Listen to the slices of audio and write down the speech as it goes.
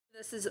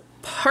This is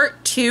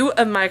part 2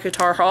 of my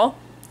guitar haul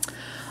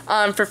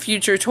for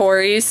future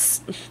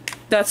Tories.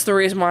 That's the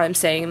reason why I'm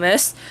saying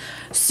this.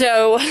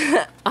 So,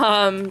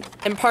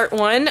 in part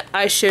 1,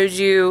 I showed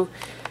you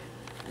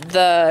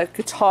the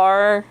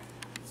guitar,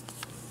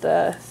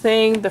 the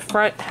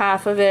front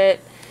half of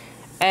it,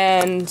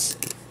 and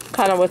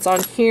kind of what's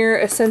on here,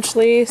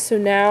 essentially. So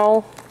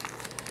now,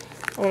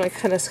 I want to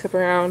kind of skip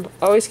around.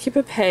 Always keep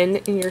a pen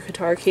in your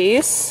guitar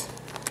case.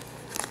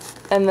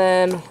 And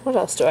then, what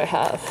else do I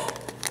have?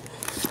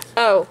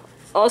 Oh,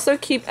 also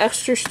keep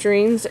extra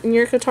strings in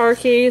your guitar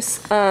case.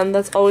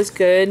 That's always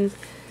good,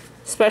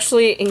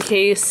 especially in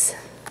case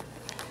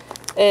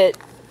it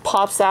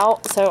pops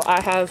out. So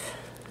I have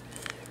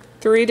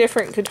 3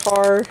 different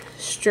guitar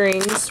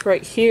strings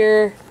right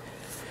here.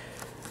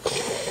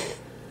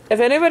 If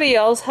anybody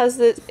else has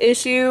this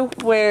issue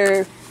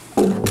where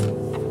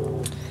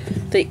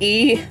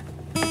the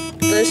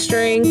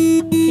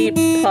string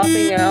keeps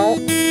popping out,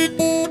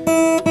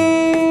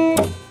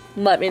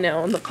 let me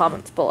know in the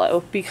comments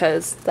below,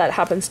 because that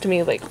happens to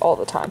me like all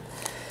the time.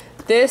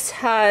 This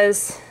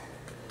has,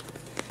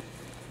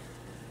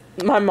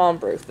 my mom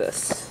broke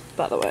this,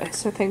 by the way,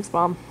 so thanks,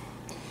 Mom.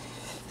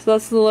 So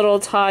that's the little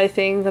tie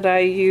thing that I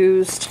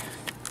use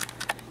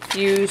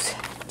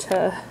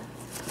to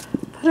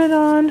put it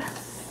on.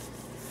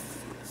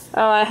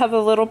 Oh, I have a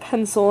little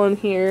pencil in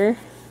here.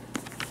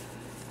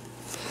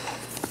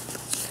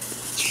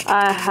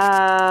 I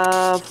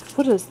have,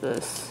 what is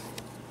this?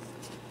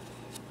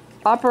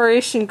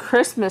 Operation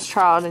Christmas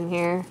Child in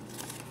here.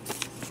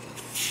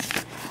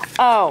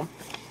 Oh.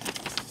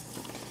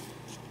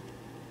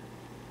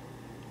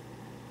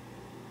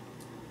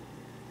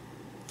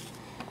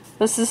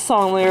 This is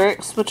song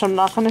lyrics, which I'm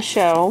not going to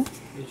show.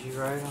 Did you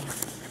write them?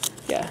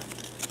 Yeah.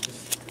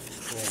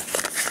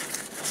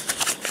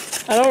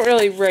 I don't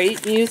really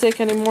write music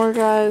anymore,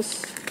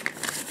 guys.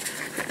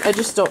 I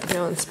just don't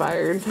feel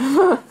inspired.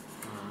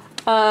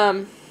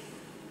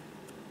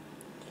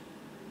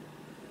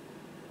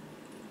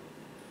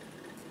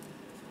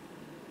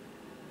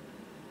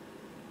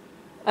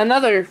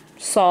 Another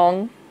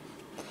song,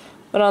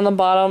 but on the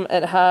bottom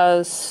it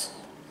has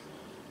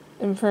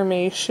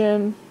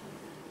information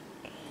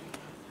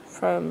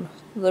from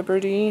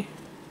Liberty.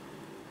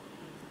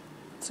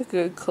 It's a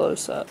good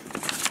close-up.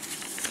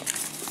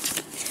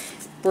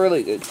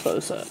 Really good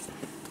close-up.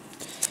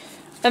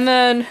 And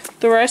then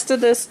the rest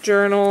of this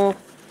journal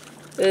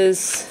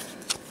is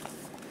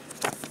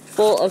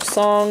full of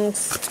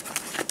songs.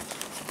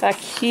 Back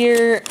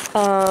here,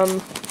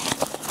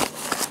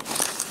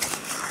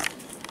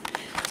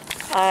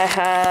 I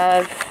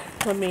have,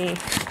 let me,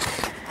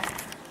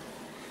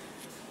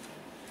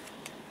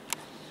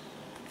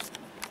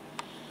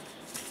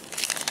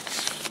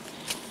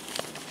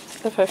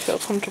 if I feel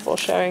comfortable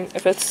showing.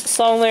 If it's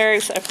song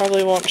lyrics, I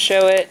probably won't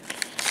show it.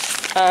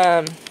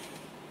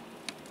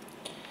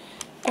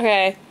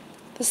 Okay,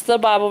 this is the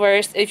Bible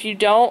verse. If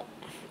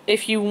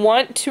you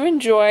want to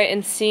enjoy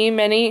and see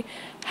many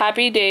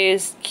happy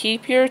days,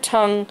 keep your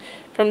tongue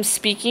from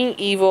speaking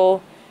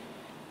evil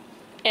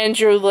and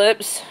your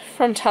lips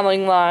from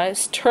telling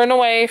lies. Turn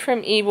away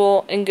from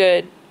evil and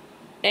good.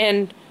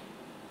 And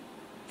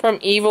from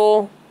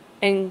evil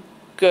and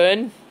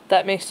good.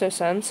 That makes no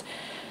sense.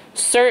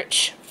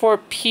 Search for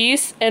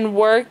peace and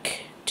work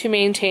to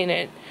maintain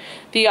it.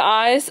 The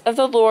eyes of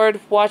the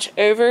Lord watch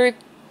over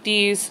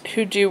these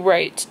who do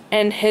right,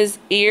 and his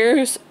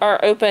ears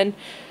are open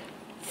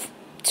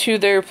to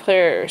their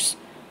prayers.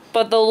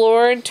 But the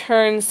Lord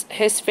turns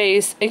his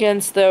face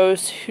against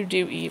those who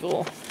do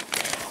evil.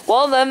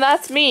 Well, then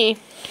that's me.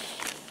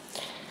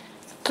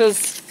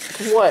 Because,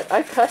 what?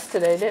 I cussed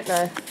today, didn't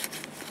I?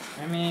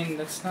 I mean,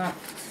 that's not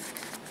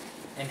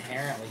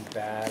inherently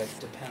bad. It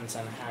depends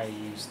on how you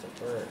use the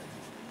word.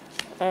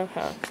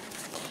 Okay.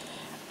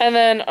 And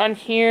then on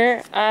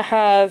here, I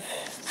have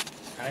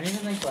I don't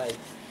even think, like,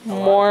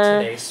 more lot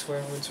of today's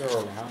swear words were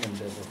around in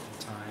biblical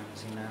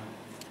times, you know?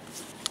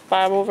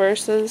 Bible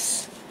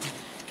verses.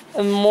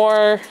 And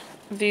more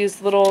of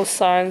these little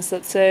signs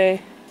that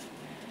say,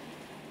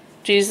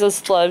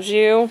 Jesus loves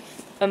you.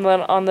 And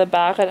then on the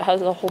back it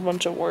has a whole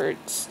bunch of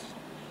words.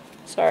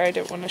 Sorry, I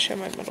didn't want to show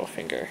my middle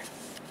finger.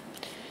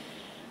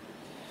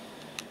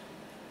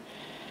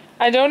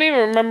 I don't even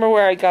remember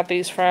where I got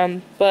these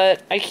from,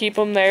 but I keep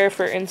them there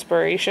for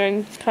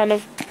inspiration kind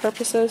of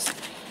purposes.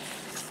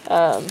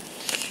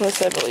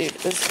 This I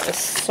believe is a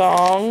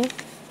song.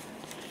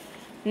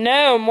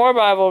 No, more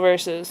Bible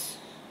verses.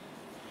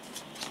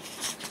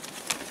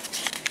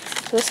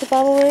 Is this a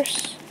Bible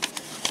verse?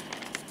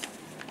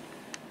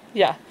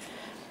 Yeah.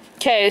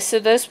 Okay, so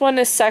this one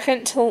is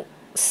 2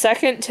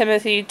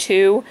 Timothy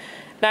 2,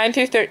 9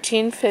 through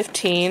 13,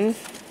 15.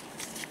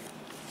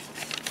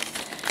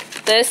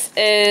 This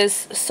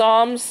is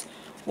Psalms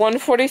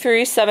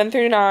 143, 7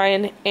 through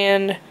 9,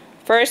 and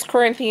 1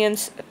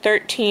 Corinthians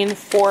 13,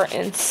 4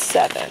 and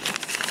 7.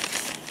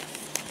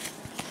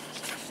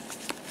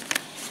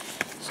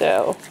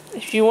 So,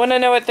 if you want to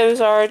know what those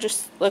are,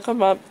 just look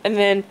them up. And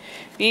then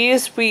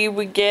these we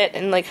would get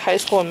in like high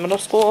school and middle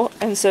school,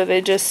 and so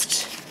they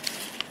just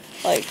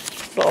like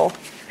little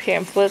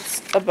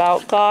pamphlets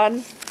about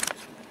God.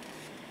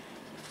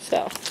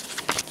 So,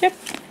 yep.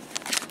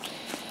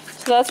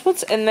 So that's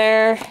what's in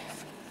there.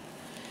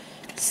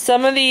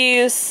 Some of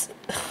these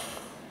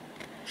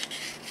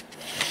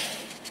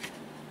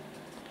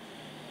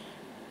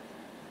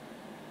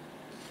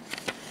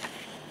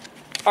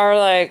are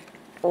like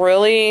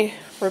really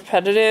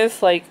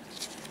repetitive, like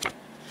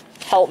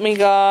help me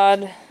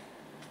God,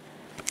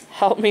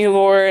 help me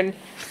Lord.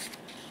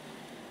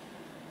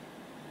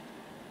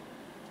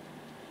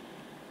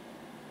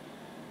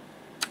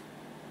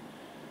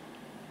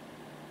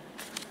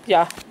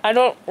 Yeah, I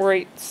don't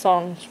write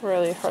songs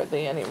really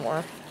hardly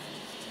anymore,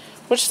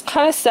 which is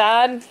kind of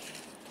sad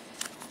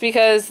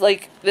because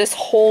like this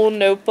whole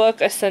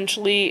notebook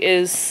essentially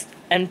is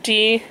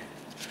empty,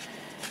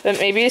 but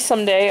maybe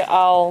someday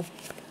I'll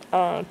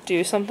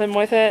do something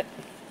with it.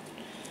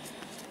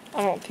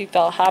 I don't think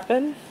that'll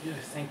happen. You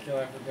think you'll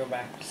ever go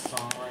back to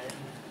songwriting?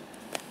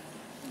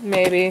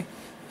 Maybe.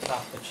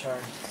 Top the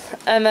charts.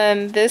 And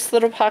then this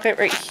little pocket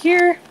right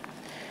here.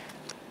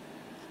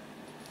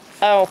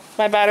 Oh,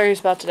 my battery's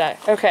about to die.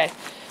 Okay,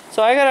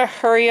 so I gotta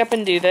hurry up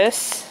and do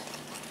this.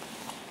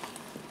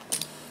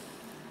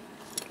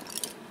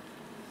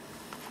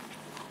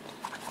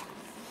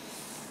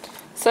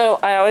 So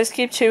I always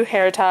keep 2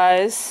 hair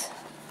ties.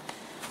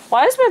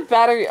 Why does my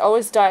battery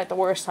always die at the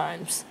worst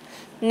times?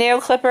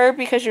 Nail clipper,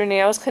 because your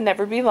nails can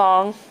never be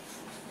long.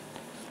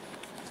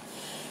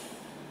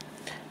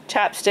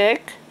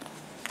 Chapstick.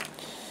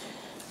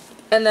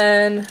 And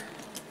then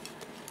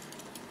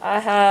I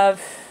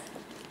have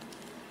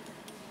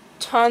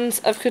tons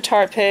of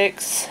guitar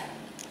picks.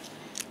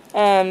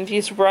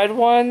 These red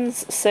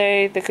ones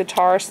say the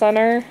Guitar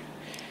Center.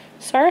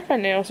 Sorry if my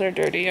nails are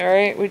dirty,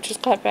 alright? We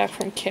just got back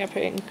from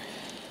camping.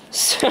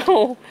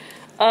 So,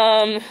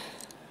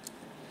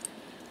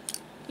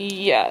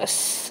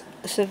 yes.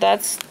 So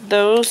that's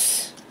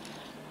those.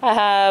 I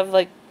have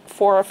like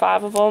 4 or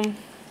 5 of them.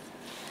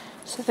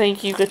 So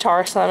thank you,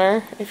 Guitar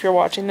Center, if you're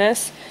watching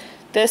this.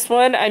 This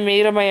one I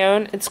made on my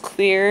own. It's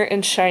clear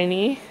and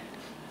shiny.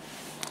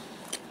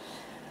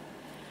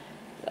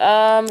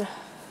 Oh,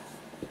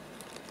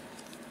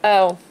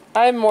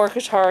 I have more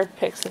guitar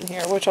picks in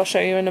here, which I'll show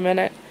you in a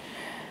minute.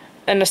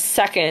 In a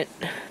second.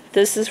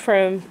 This is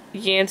from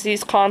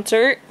Yancey's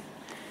concert.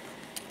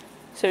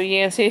 So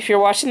Yancey, if you're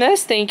watching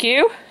this, thank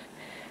you.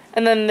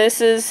 And then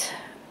this is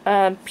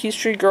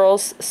Peachtree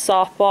Girls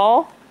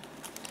Softball.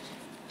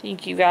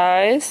 Thank you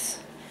guys.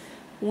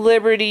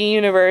 Liberty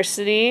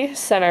University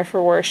Center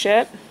for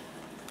Worship.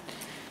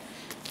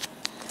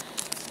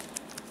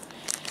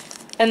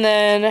 And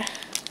then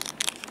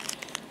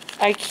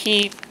I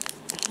keep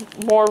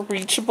more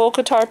reachable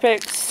guitar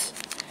picks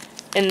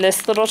in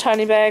this little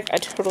tiny bag. I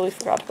totally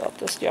forgot about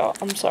this, y'all.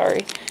 I'm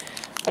sorry.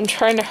 I'm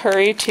trying to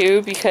hurry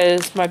too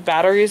because my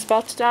battery is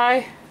about to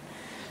die.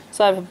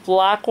 So I have a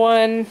black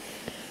one.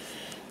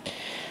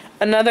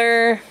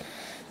 Another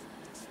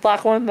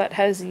black one that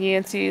has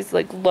Yancey's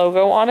like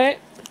logo on it.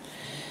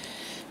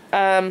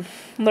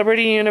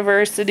 Liberty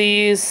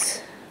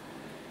University's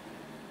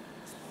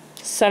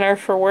Center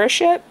for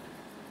Worship.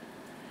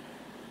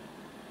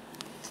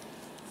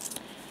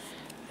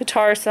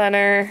 Guitar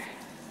Center.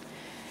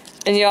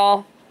 And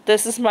y'all,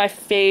 this is my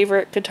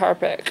favorite guitar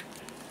pick.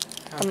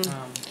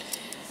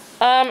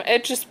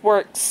 It just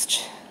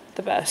works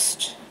the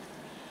best.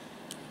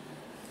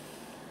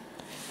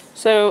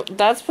 So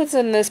that's what's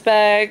in this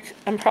bag.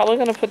 I'm probably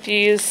gonna put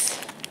these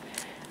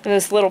in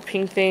this little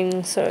pink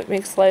thing so it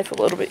makes life a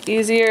little bit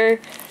easier.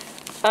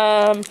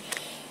 Let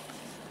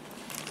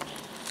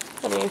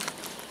me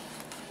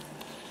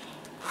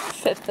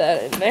fit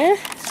that in there.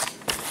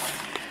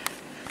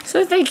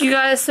 So thank you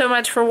guys so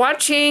much for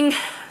watching.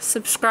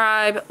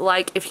 Subscribe,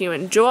 like if you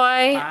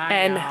enjoy, bye,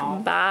 and y'all.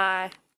 bye.